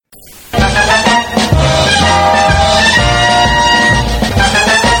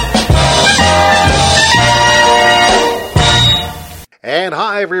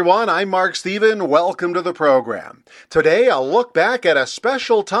Hi everyone, I'm Mark Stephen. Welcome to the program. Today I'll look back at a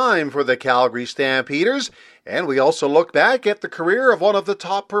special time for the Calgary Stampeders, and we also look back at the career of one of the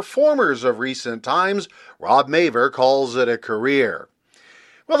top performers of recent times. Rob Maver calls it a career.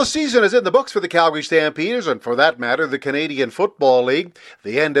 Well, the season is in the books for the Calgary Stampeders, and for that matter, the Canadian Football League.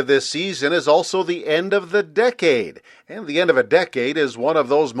 The end of this season is also the end of the decade. And the end of a decade is one of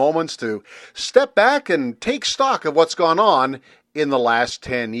those moments to step back and take stock of what's gone on in the last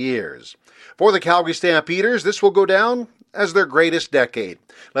 10 years. For the Calgary Stampeders, this will go down as their greatest decade.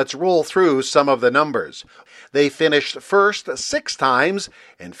 Let's roll through some of the numbers. They finished first 6 times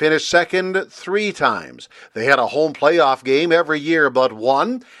and finished second 3 times. They had a home playoff game every year but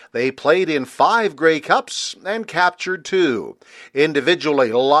one. They played in 5 Grey Cups and captured 2.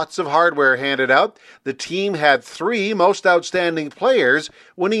 Individually, lots of hardware handed out. The team had 3 Most Outstanding Players,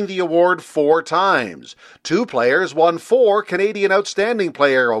 winning the award 4 times. 2 players won 4 Canadian Outstanding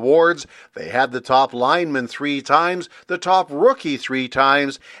Player awards. They had the top lineman 3 times, the top rookie 3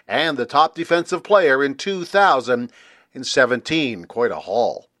 times, and the top defensive player in 2017. Quite a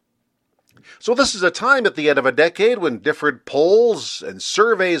haul. So this is a time at the end of a decade when different polls and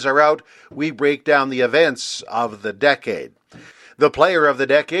surveys are out. We break down the events of the decade. The player of the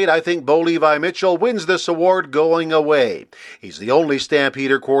decade, I think Bo Levi Mitchell wins this award going away. He's the only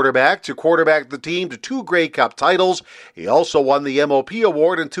Stampeder quarterback to quarterback the team to 2 Grey Cup titles. He also won the MOP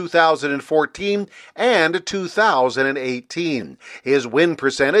award in 2014 and 2018. His win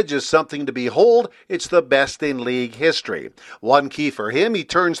percentage is something to behold. It's the best in league history. One key for him, he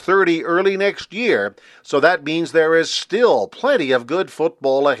turns 30 early next year, so that means there is still plenty of good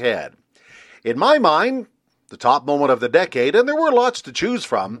football ahead. In my mind, the top moment of the decade, and there were lots to choose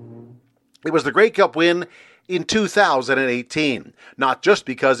from, it was the Grey Cup win in 2018. Not just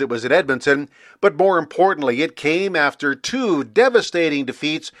because it was in Edmonton, but more importantly, it came after 2 devastating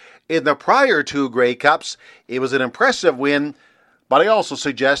defeats in the prior 2 Grey Cups. It was an impressive win, but I also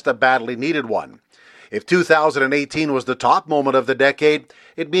suggest a badly needed one. If 2018 was the top moment of the decade,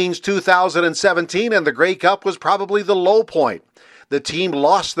 it means 2017 and the Grey Cup was probably the low point. The team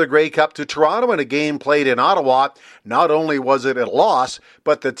lost the Grey Cup to Toronto in a game played in Ottawa. Not only was it a loss,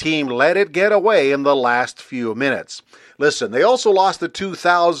 but the team let it get away in the last few minutes. Listen, they also lost the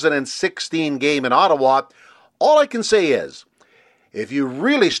 2016 game in Ottawa. All I can say is, if you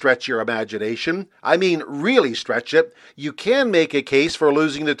really stretch your imagination, I mean really stretch it, you can make a case for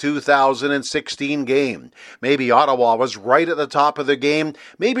losing the 2016 game. Maybe Ottawa was right at the top of the game.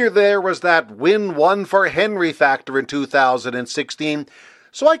 Maybe there was that win one for Henry factor in 2016.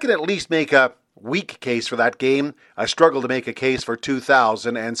 So I can at least make a weak case for that game. I struggle to make a case for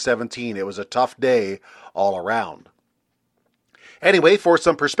 2017. It was a tough day all around. Anyway, for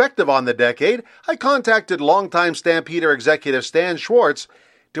some perspective on the decade, I contacted longtime Stampeder executive Stan Schwartz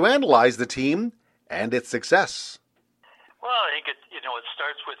to analyze the team and its success. Well, I think it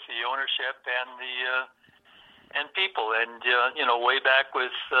starts with the ownership and people, and way back with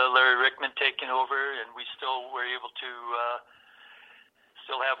Larry Rickman taking over, and we still were able to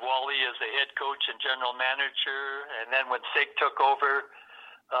still have Wally as the head coach and general manager, and then when Sig took over,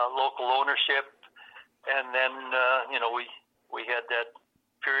 local ownership, and then we had that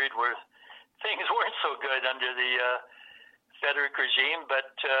period where things weren't so good under the Federic regime,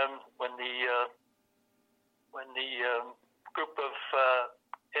 but when the group of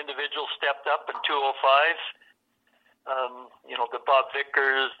individuals stepped up in 2005, the Bob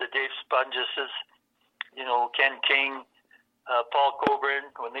Vickers, the Dave Spongeses, Ken King, Paul Coburn,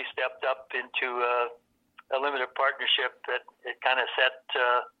 when they stepped up into a limited partnership, that it kind of set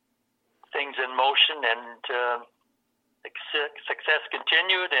things in motion, and success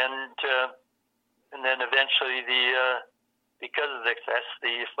continued, and then eventually because of the success,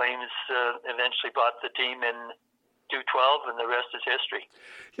 the Flames eventually bought the team in 2012, and the rest is history.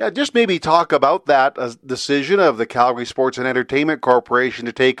 Yeah, just maybe talk about that decision of the Calgary Sports and Entertainment Corporation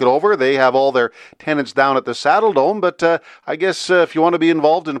to take it over. They have all their tenants down at the Saddle Dome, but I guess if you want to be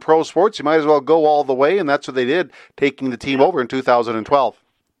involved in pro sports, you might as well go all the way, and that's what they did, taking the team over in 2012.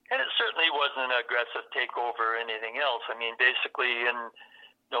 And it certainly wasn't an aggressive takeover or anything else. I mean, basically in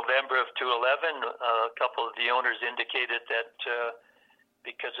November of 2011, a couple of the owners indicated that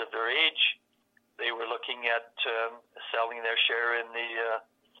because of their age, they were looking at selling their share in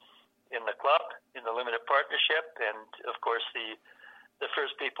the club, in the limited partnership. And, of course, the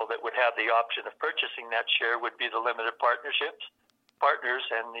first people that would have the option of purchasing that share would be the limited partners.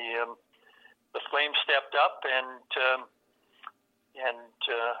 And the Flames stepped up and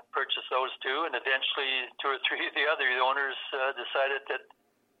purchased those 2, and eventually 2 or 3 of the other owners decided that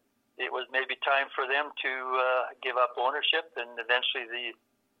it was maybe time for them to give up ownership, and eventually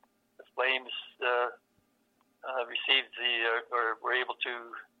Flames received or were able to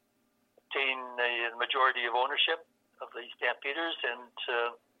obtain the majority of ownership of the Stampeders,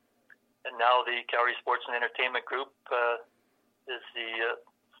 and now the Calgary Sports and Entertainment Group is the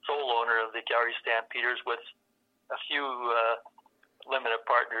sole owner of the Calgary Stampeders, with a few limited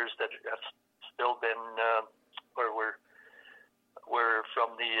partners that have still been or were from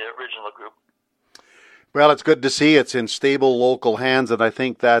the original group. Well, it's good to see it's in stable local hands, and I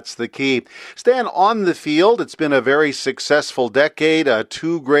think that's the key. Stan, on the field, it's been a very successful decade.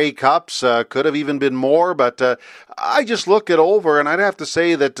 2 Grey Cups, could have even been more, but I just look it over, and I'd have to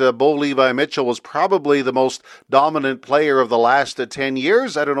say that Bo Levi Mitchell was probably the most dominant player of the last 10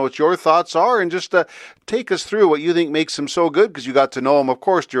 years. I don't know what your thoughts are, and just take us through what you think makes him so good, because you got to know him, of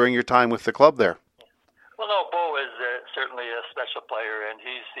course, during your time with the club there. Well, no, Bo is certainly a special player, and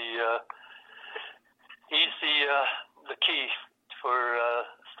he's the key for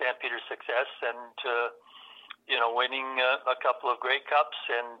Stampeders' success, and winning a couple of Grey Cups,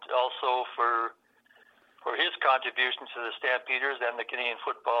 and also for his contributions to the Stampeders and the Canadian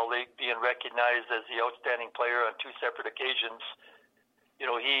Football League, being recognized as the outstanding player on 2 separate occasions.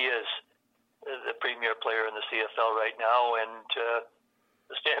 He is the premier player in the CFL right now, and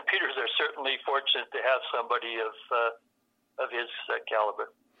the Stampeders are certainly fortunate to have somebody of his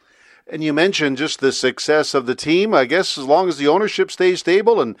caliber. And you mentioned just the success of the team. I guess as long as the ownership stays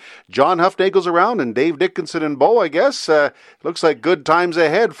stable and John Huffnagel's around and Dave Dickinson and Bo, I guess, looks like good times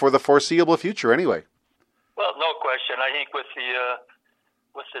ahead for the foreseeable future anyway. Well, no question. I think with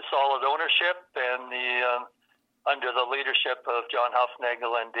the solid ownership and under the leadership of John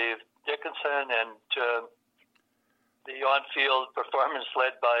Huffnagel and Dave Dickinson, and the on-field performance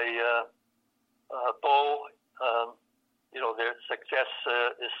led by Bo, their success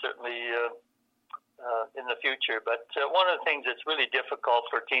is certainly in the future. But one of the things that's really difficult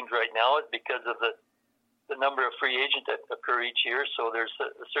for teams right now is because of the number of free agents that occur each year. So there's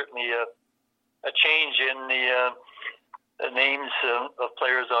certainly a change in the names of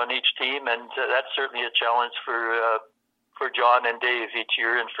players on each team, and that's certainly a challenge for John and Dave each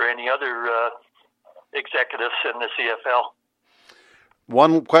year, and for any other executives in the CFL.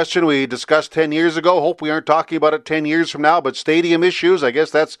 One question we discussed 10 years ago, hope we aren't talking about it 10 years from now, but stadium issues, I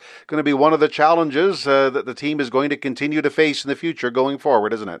guess that's going to be one of the challenges that the team is going to continue to face in the future going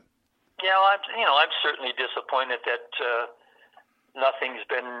forward, isn't it? Yeah, I'm certainly disappointed that nothing's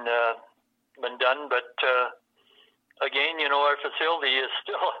been done, but again, our facility is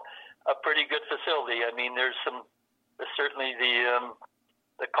still a pretty good facility. I mean, there's certainly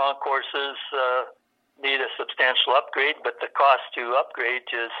the concourses need a substantial upgrade, but the cost to upgrade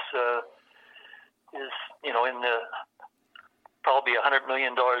is in the probably $100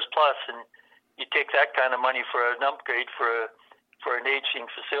 million plus, and you take that kind of money for an upgrade for an aging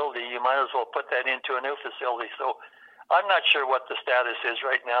facility, you might as well put that into a new facility. So I'm not sure what the status is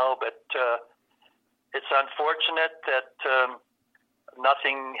right now, but it's unfortunate that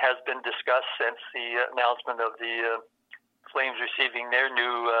nothing has been discussed since the announcement of the Flames receiving their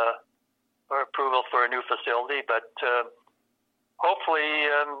new or approval for a new facility, but hopefully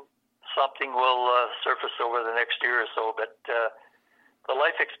something will surface over the next year or so. But the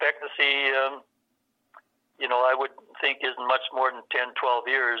life expectancy, I would think isn't much more than 10, 12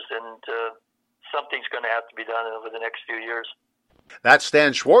 years, and something's going to have to be done over the next few years. That's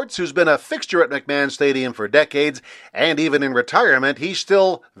Stan Schwartz, who's been a fixture at McMahon Stadium for decades, and even in retirement, he's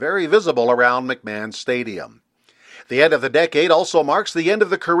still very visible around McMahon Stadium. The end of the decade also marks the end of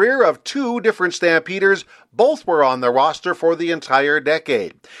the career of 2 different Stampeders. Both were on the roster for the entire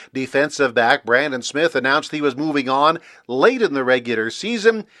decade. Defensive back Brandon Smith announced he was moving on late in the regular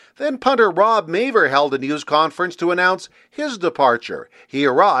season. Then punter Rob Maver held a news conference to announce his departure. He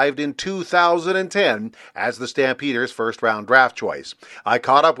arrived in 2010 as the Stampeders' first-round draft choice. I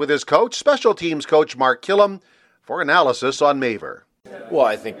caught up with his coach, special teams coach Mark Killam, for analysis on Maver. Well,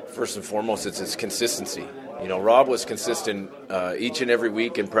 I think first and foremost it's his consistency. Rob was consistent each and every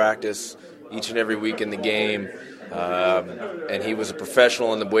week in practice, each and every week in the game, and he was a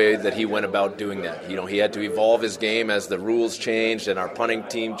professional in the way that he went about doing that. He had to evolve his game as the rules changed and our punting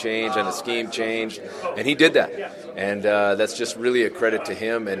team changed and the scheme changed, and he did that. And that's just really a credit to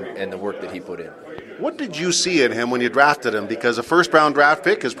him and the work that he put in. What did you see in him when you drafted him? Because a first-round draft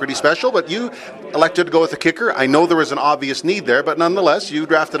pick is pretty special, but you elected to go with the kicker. I know there was an obvious need there, but nonetheless, you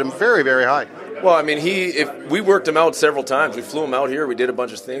drafted him very, very high. Well, I mean, we worked him out several times. We flew him out here. We did a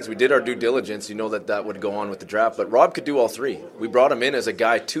bunch of things. We did our due diligence. That would go on with the draft. But Rob could do all 3. We brought him in as a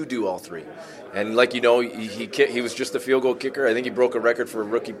guy to do all 3. And he was just a field goal kicker. I think he broke a record for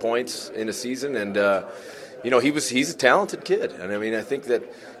rookie points in a season. And, he's a talented kid. And I mean, I think that,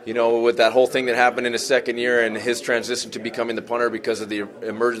 with that whole thing that happened in his second year and his transition to becoming the punter because of the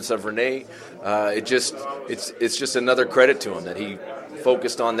emergence of Rene, it's just another credit to him that he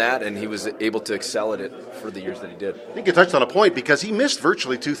focused on that and he was able to excel at it for the years that he did. I think you touched on a point because he missed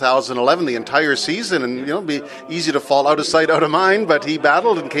virtually 2011, the entire season, and it'd be easy to fall out of sight, out of mind, but he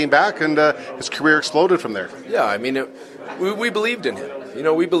battled and came back, and his career exploded from there. Yeah, I mean, we believed in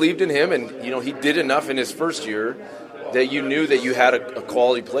him. We believed in him, and he did enough in his first year that you knew that you had a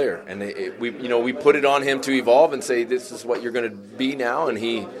quality player, and we put it on him to evolve and say this is what you're going to be now, and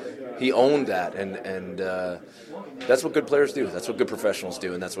he owned that, and that's what good players do. That's what good professionals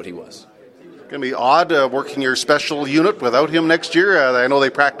do, and that's what he was. Going to be odd working your special unit without him next year. I know they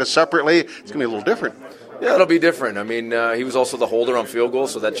practice separately. It's going to be a little different. Yeah, it'll be different. I mean, he was also the holder on field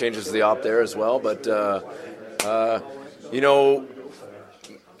goals, so that changes the op there as well. But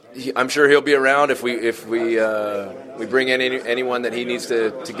I'm sure he'll be around if we bring in anyone that he needs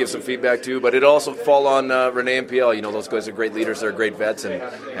to give some feedback to. But it'll also fall on Rene and PL. Those guys are great leaders. They're great vets, and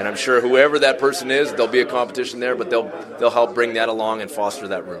I'm sure whoever that person is, there'll be a competition there. But they'll help bring that along and foster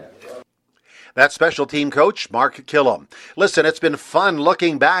that room. That's special team coach Mark Killam. Listen, it's been fun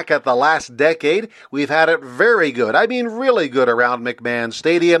looking back at the last decade. We've had it very good. I mean, really good around McMahon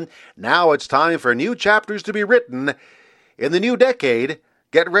Stadium. Now it's time for new chapters to be written in the new decade.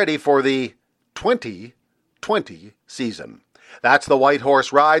 Get ready for the 2020 season. That's the White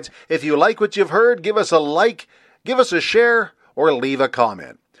Horse Rides. If you like what you've heard, give us a like, give us a share, or leave a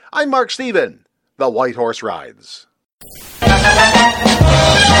comment. I'm Mark Stephen, the White Horse Rides.